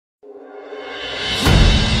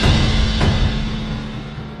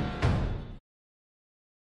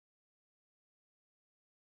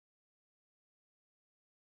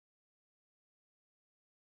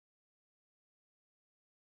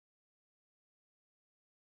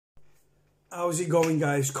How's it going,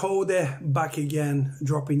 guys? Cody back again,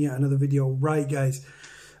 dropping yet another video. Right, guys,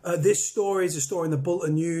 this story is a story in the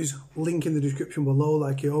Bulletin News, link in the description below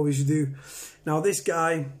like you always do. Now this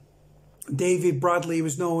guy, David Bradley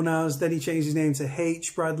was known as, then he changed his name to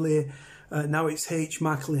Haitch Bradley, now it's Haitch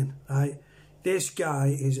Macklin, right? This guy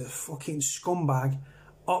is a fucking scumbag,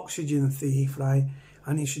 oxygen thief, right?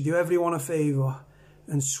 And he should do everyone a favour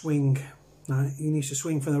and swing, right? He needs to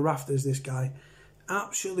swing from the rafters, this guy.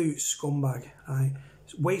 Absolute scumbag, right?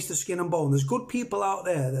 Waste of skin and bone. There's good people out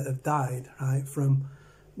there that have died, right, from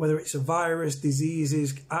whether it's a virus,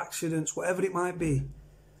 diseases, accidents, whatever it might be,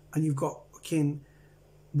 and you've got fucking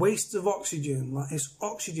wastes of oxygen, like this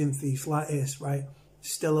oxygen thief like this, right,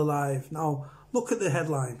 still alive. Now look at the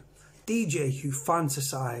headline: DJ who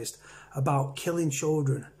fantasized about killing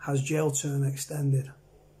children has jail term extended.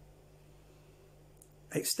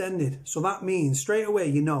 So that means straight away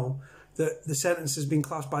you know that the sentence has been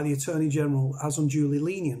classed by the Attorney General as unduly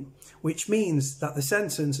lenient, which means that the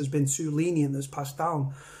sentence has been too lenient that's passed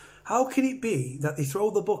down. How can it be that they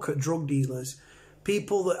throw the book at drug dealers,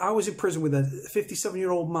 people that... I was in prison with a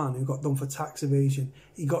 57-year-old man who got done for tax evasion.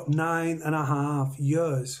 He got 9.5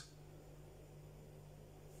 years.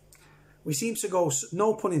 We seem to go,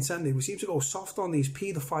 no pun intended, we seem to go soft on these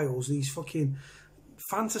paedophiles, these fucking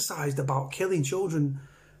fantasized about killing children.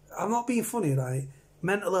 I'm not being funny, right?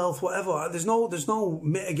 Mental health, whatever. There's no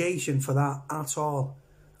mitigation for that at all,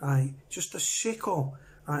 right? Just a sicko.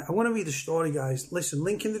 Right, I want to read the story, guys. Listen,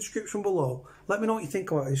 link in the description below. Let me know what you think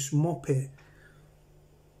about this muppet.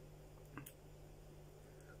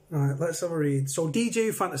 Right, let's have a read. So, DJ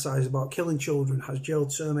who fantasized about killing children has jail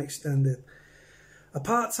term extended. A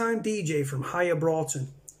part-time DJ from Higher Broughton.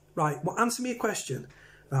 Right, well, answer me a question.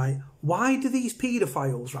 Right, why do these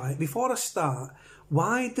paedophiles, right, before I start,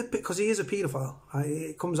 why do, because he is a paedophile, right,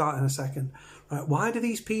 it comes out in a second, right, why do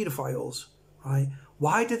these paedophiles, right,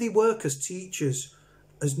 why do they work as teachers,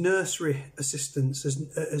 as nursery assistants,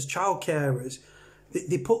 as child carers?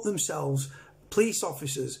 They put themselves, police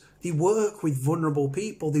officers, they work with vulnerable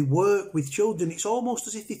people, they work with children. It's almost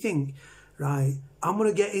as if they think, right, I'm going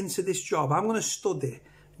to get into this job, I'm going to study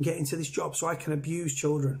and get into this job so I can abuse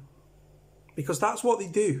children. Because that's what they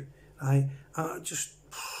do, right? Just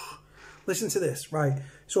listen to this, right?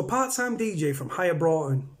 So a part-time DJ from Higher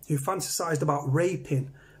Broughton who fantasized about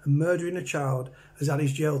raping and murdering a child has had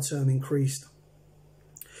his jail term increased.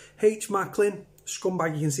 Haitch Macklin,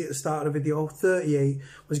 scumbag you can see at the start of the video, 38,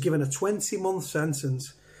 was given a 20-month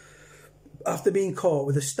sentence after being caught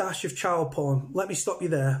with a stash of child porn. Let me stop you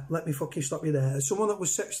there. Let me fucking stop you there. As someone that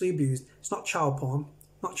was sexually abused, it's not child porn.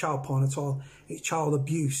 Not child porn at all. It's child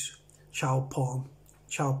abuse. Child porn.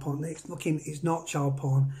 It's not child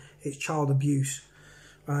porn, it's child abuse,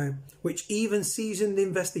 right? Which even seasoned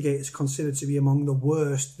investigators considered to be among the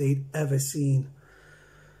worst they'd ever seen.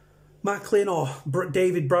 Macklin, or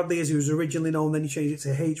David Bradley as he was originally known, then he changed it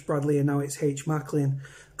to Haitch Bradley and now it's Haitch Macklin.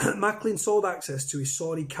 Macklin sold access to his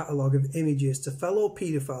sordid catalogue of images to fellow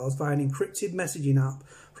paedophiles via an encrypted messaging app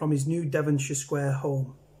from his new Devonshire Square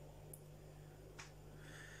home.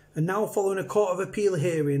 And now, following a Court of Appeal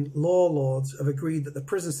hearing, law lords have agreed that the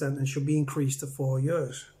prison sentence should be increased to 4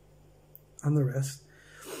 years. And the rest.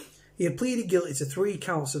 He had pleaded guilty to 3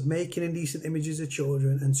 counts of making indecent images of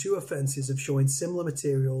children and 2 offences of showing similar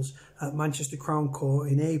materials at Manchester Crown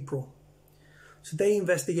Court in April. Today,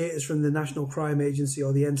 investigators from the National Crime Agency,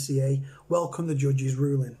 or the NCA, welcomed the judge's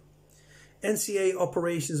ruling. NCA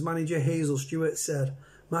Operations Manager Hazel Stewart said,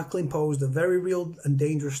 Macklin posed a very real and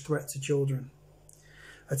dangerous threat to children.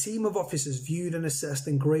 A team of officers viewed and assessed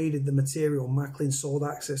and graded the material Macklin sold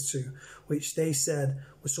access to, which they said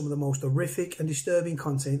was some of the most horrific and disturbing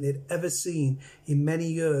content they'd ever seen in many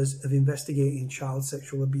years of investigating child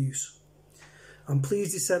sexual abuse. I'm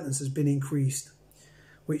pleased his sentence has been increased,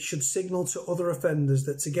 which should signal to other offenders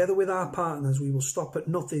that together with our partners we will stop at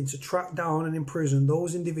nothing to track down and imprison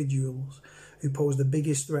those individuals who pose the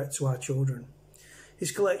biggest threat to our children.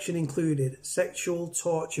 His collection included sexual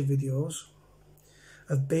torture videos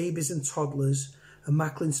of babies and toddlers, and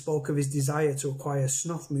Macklin spoke of his desire to acquire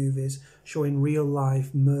snuff movies showing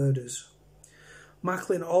real-life murders.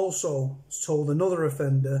 Macklin also told another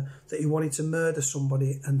offender that he wanted to murder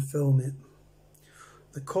somebody and film it.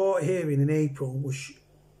 The court hearing in April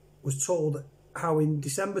was told how in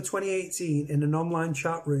December 2018, in an online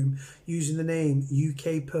chat room using the name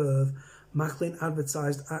UK Perv, Macklin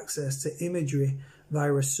advertised access to imagery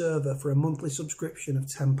via a server for a monthly subscription of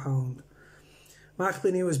 £10.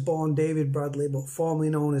 Macklin, who was born David Bradley but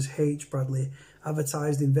formerly known as Haitch Bradley,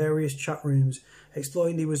 advertised in various chat rooms,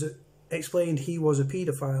 explained he was a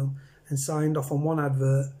paedophile and signed off on one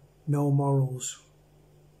advert, no morals.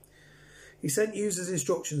 He sent users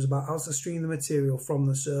instructions about how to stream the material from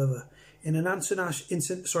the server. In an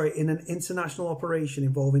international operation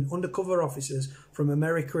involving undercover officers from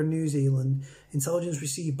America and New Zealand, intelligence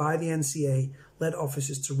received by the NCA led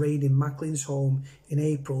officers to raid in Macklin's home in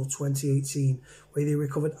April 2018, where they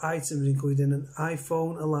recovered items including an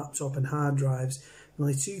iPhone, a laptop and hard drives.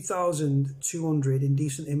 Nearly 2,200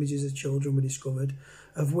 indecent images of children were discovered,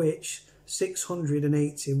 of which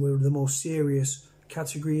 680 were the most serious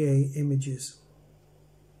Category A images.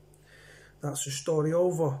 That's the story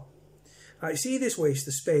over. Right, see this waste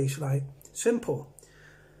of space, right? Simple,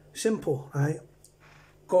 right?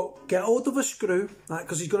 Get hold of a screw, right?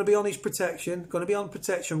 Because he's going to be on his protection,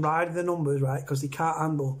 riding the numbers, right? Because he can't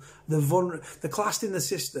handle the classed in the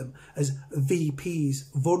system as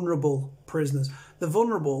VPs, vulnerable prisoners. They're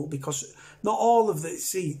vulnerable because not all of the.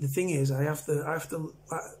 See, the thing is, I have to.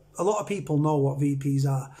 A lot of people know what VPs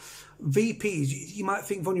are. VPs, you might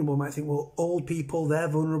think vulnerable, might think, well, old people, they're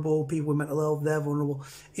vulnerable, people with mental health, they're vulnerable.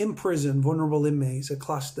 In prison, vulnerable inmates are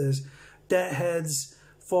classed as deadheads,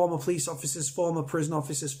 former police officers, former prison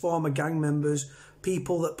officers, former gang members,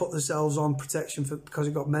 people that put themselves on protection because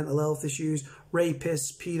they've got mental health issues,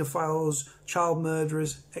 rapists, paedophiles, child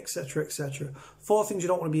murderers, etc., etc. 4 things you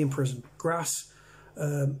don't want to be in prison: grass,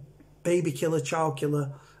 baby killer, child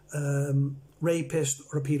killer, rapist,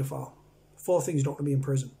 or a paedophile. 4 things you don't want to be in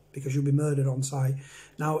prison, because you'll be murdered on sight.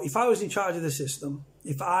 Now, if I was in charge of the system,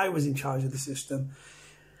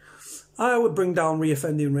 I would bring down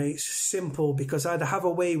reoffending rates. Simple, because I'd have a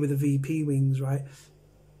way with the VP wings, right?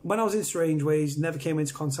 When I was in Strange Ways, never came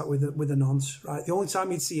into contact with the nonce, right? The only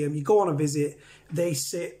time you'd see them, you go on a visit, they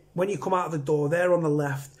sit, when you come out of the door, they're on the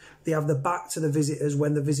left, they have the back to the visitors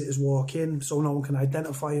when the visitors walk in, so no one can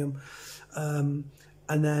identify them.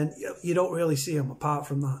 And then you don't really see them apart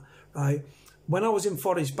from that, right? When I was in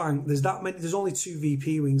Forest Bank, there's only 2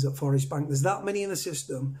 VP wings at Forest Bank. There's that many in the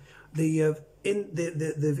system. They've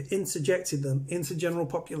interjected them into general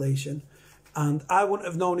population, and I wouldn't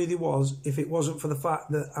have known who they was if it wasn't for the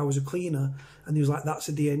fact that I was a cleaner, and he was like, "That's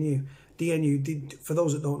a DNU." DNU, for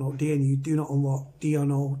those that don't know, DNU, do not unlock,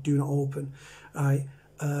 DNO, do not open, right?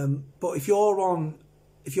 But if you're on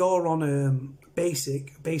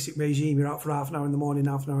basic regime, you're out for half an hour in the morning,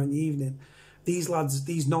 half an hour in the evening. These lads,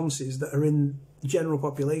 these nonces that are in general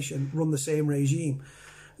population run the same regime.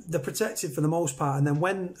 They're protected for the most part, and then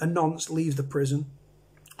when a nonce leaves the prison,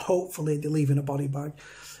 hopefully they leave in a body bag.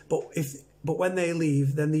 But when they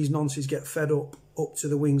leave, then these nonces get fed up to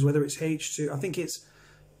the wings, whether it's H2, I think it's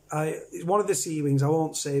one of the C wings, I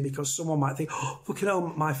won't say, because someone might think, oh, look at how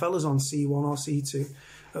my fella's on C1 or C2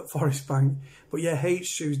 at Forest Bank. But yeah,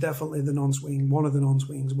 H2 is definitely the nonce wing, one of the nonce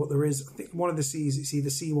wings. But there is, I think, one of the C's, it's either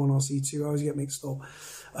C1 or C2. I always get mixed up.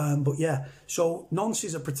 But yeah, so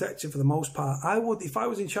nonces are protected for the most part. I would, if I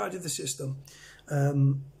was in charge of the system,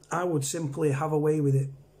 I would simply have a way with it.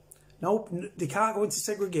 Nope, they can't go into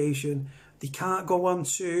segregation. They can't go on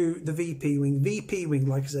to the VP wing. VP wing,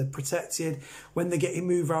 like I said, protected. When they're getting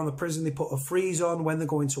moved around the prison, they put a freeze on. When they're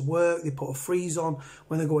going to work, they put a freeze on.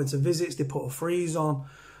 When they're going to visits, they put a freeze on.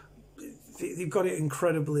 They've got it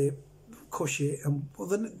incredibly cushy. And well,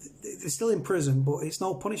 they're still in prison, but it's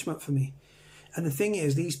no punishment for me. And the thing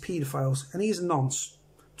is, these paedophiles, and he's a nonce,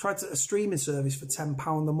 tried a streaming service for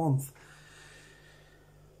 £10 a month.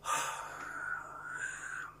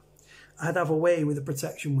 I'd have a way with the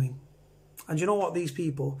protection wing. And you know what, these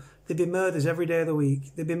people, they've been murders every day of the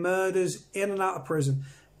week. They've been murders in and out of prison.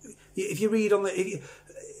 If you read on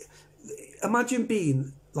imagine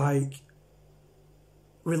being like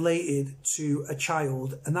related to a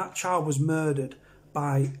child, and that child was murdered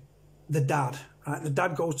by the dad, right? The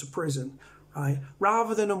dad goes to prison, right?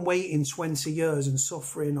 Rather than them waiting 20 years and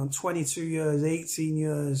suffering on 22 years, 18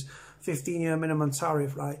 years, 15-year minimum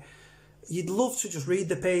tariff, right? You'd love to just read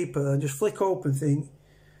the paper and just flick open and think,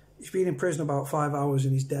 he's been in prison about 5 hours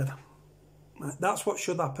and he's dead. Right? That's what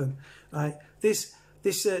should happen. Right? This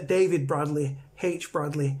David Bradley, Haitch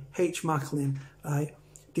Macklin, right?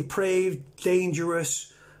 Depraved,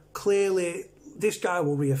 dangerous. Clearly, this guy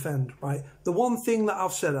will reoffend. Right? The one thing that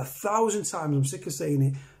I've said 1,000 times, I'm sick of saying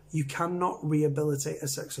it, you cannot rehabilitate a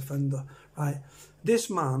sex offender. Right? This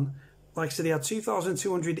man, like I said, he had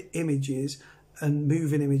 2,200 images and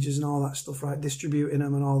moving images and all that stuff, right? Distributing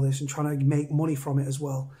them and all this and trying to make money from it as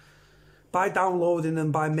well. By downloading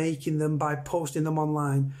them, by making them, by posting them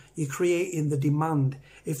online, you're creating the demand.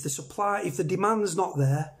 If the demand's not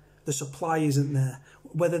there, the supply isn't there.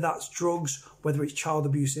 Whether that's drugs, whether it's child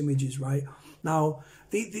abuse images, right? Now,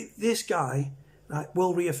 this guy, right,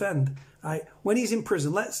 will reoffend, right? When he's in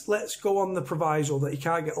prison, let's go on the proviso that he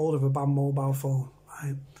can't get hold of a banned mobile phone,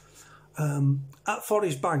 right? At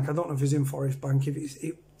Forest Bank, I don't know if it's in Forest Bank,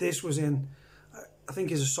 this was in, I think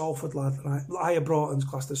he's a Salford lad, right? Higher Broughton's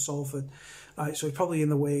classed as Salford, right? So he's probably in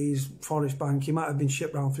the ways, Forest Bank, he might have been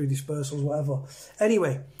shipped round through dispersals, whatever.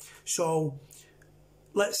 Anyway, so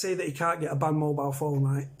let's say that he can't get a banned mobile phone,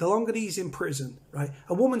 right? The longer he's in prison, right?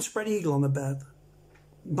 A woman spread eagle on the bed,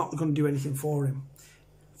 not going to do anything for him.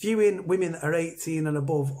 Viewing women that are 18 and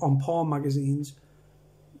above on porn magazines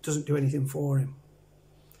doesn't do anything for him.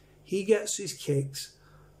 He gets his kicks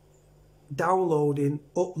downloading,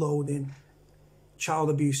 uploading child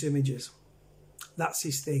abuse images. That's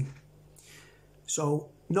his thing.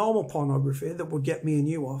 So normal pornography that would get me and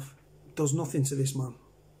you off does nothing to this man.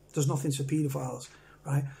 Does nothing to paedophiles,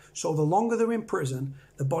 right? So the longer they're in prison,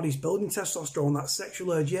 the body's building testosterone, that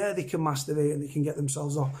sexual urge, yeah, they can masturbate and they can get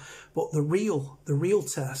themselves off. But the real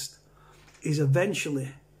test is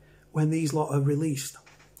eventually when these lot are released,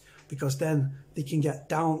 because then they can get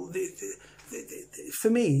down. For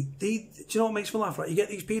me, do you know what makes me laugh, right? You get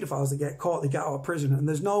these paedophiles that get caught, they get out of prison, and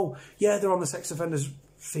there's no, yeah, they're on the sex offenders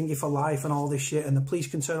thingy for life and all this shit, and the police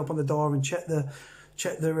can turn up on the door and check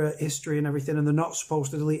their history and everything, and they're not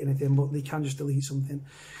supposed to delete anything, but they can just delete something,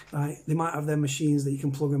 right? They might have their machines that you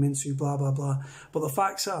can plug them into, blah, blah, blah. But the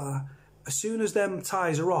facts are, as soon as them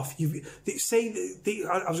ties are off, I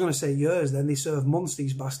was going to say years then, they serve months,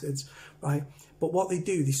 these bastards, right? But what they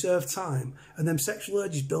do, they serve time, and them sexual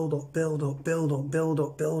urges build up,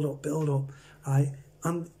 right?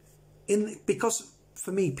 And because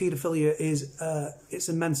for me, paedophilia is, it's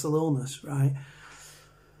a mental illness, right?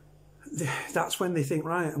 That's when they think,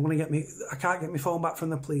 right, I can't get my phone back from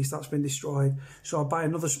the police, that's been destroyed, so I'll buy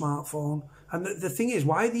another smartphone. And the thing is,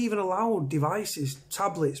 why are they even allowed devices,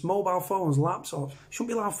 tablets, mobile phones, laptops? Shouldn't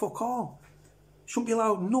be allowed fuck all. Shouldn't be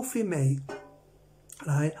allowed nothing, mate.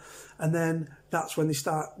 Right? And then that's when they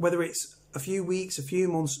start, whether it's a few weeks, a few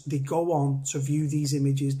months, they go on to view these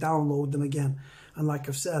images, download them again. And like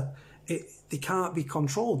I've said, they can't be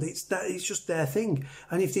controlled. It's just their thing.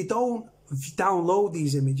 And if they don't download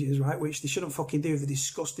these images, right, which they shouldn't fucking do, they're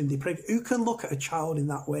disgusting, depraved. Who can look at a child in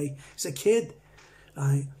that way? It's a kid,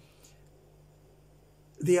 right?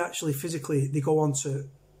 They actually physically, they go on to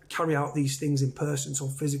carry out these things in person, so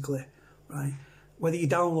physically, right? Whether you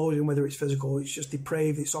download it, whether it's physical, it's just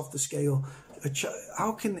depraved, it's off the scale.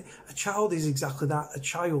 How can a child is exactly that, a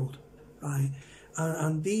child, right?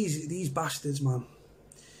 And these bastards, man.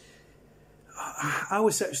 I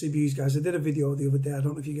was sexually abused, guys. I did a video the other day, I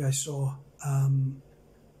don't know if you guys saw, and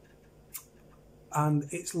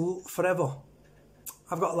it's forever.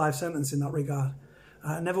 I've got a life sentence in that regard.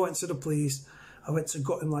 I never went to the police. I went to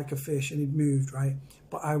gut him like a fish and he'd moved, right?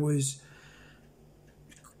 But I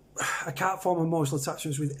can't form emotional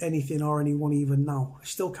attachments with anything or anyone even now. I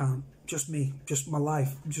still can't. Just me, just my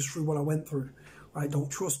life, just through what I went through, right? Don't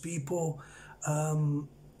trust people.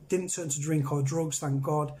 Didn't turn to drink or drugs, thank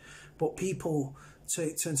God. But people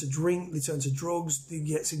turn to drink, they turn to drugs, they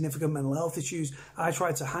get significant mental health issues. I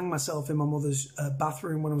tried to hang myself in my mother's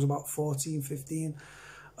bathroom when I was about 14, 15.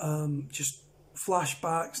 Just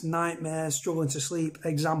flashbacks, nightmares, struggling to sleep.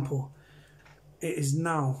 Example, it is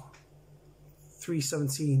now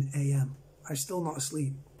 3:17 a.m. I'm still not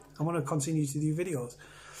asleep. I want to continue to do videos.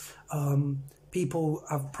 People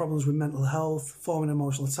have problems with mental health, forming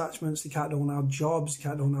emotional attachments. They can't own our jobs, they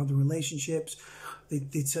can't own our relationships.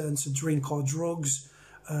 They turn to drink or drugs.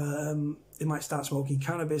 They might start smoking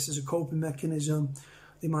cannabis as a coping mechanism.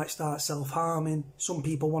 They might start self-harming. Some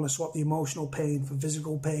people want to swap the emotional pain for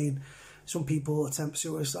physical pain. Some people attempt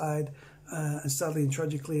suicide. And sadly and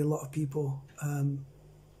tragically, a lot of people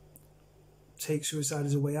take suicide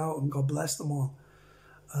as a way out, and God bless them all.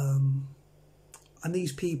 And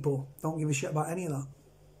these people don't give a shit about any of that.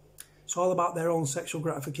 It's all about their own sexual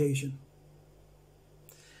gratification.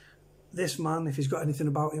 This man, if he's got anything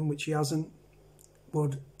about him, which he hasn't,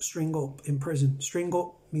 would string up in prison. String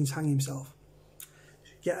up means hang himself.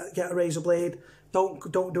 Get a razor blade.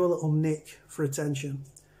 Don't do a little nick for attention.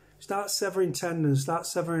 Start severing tendons, start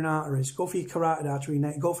severing arteries. Go for your carotid artery in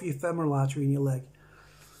your neck. Go for your femoral artery in your leg.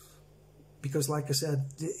 Because like I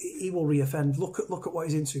said, he will reoffend. Look at what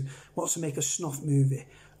he's into. Wants to make a snuff movie.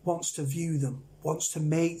 Wants to view them. Wants to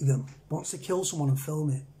make them. Wants to kill someone and film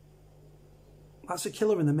it. That's a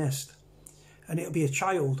killer in the mist. And it'll be a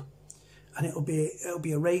child. And it'll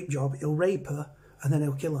be a rape job. He'll rape her and then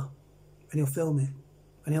he'll kill her. And he'll film it.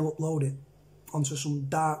 And he'll upload it onto some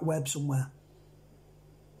dark web somewhere.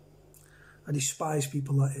 I despise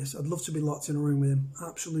people like this. I'd love to be locked in a room with him.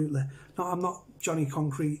 Absolutely. No, I'm not Johnny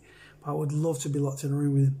Concrete, but I would love to be locked in a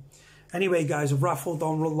room with him. Anyway, guys, I've raffled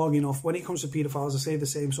on long enough. When it comes to paedophiles, I say the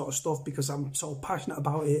same sort of stuff because I'm so passionate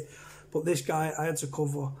about it. But this guy I had to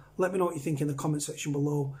cover. Let me know what you think in the comment section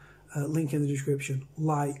below. Link in the description.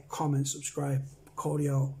 Like, comment, subscribe. Cody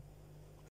out.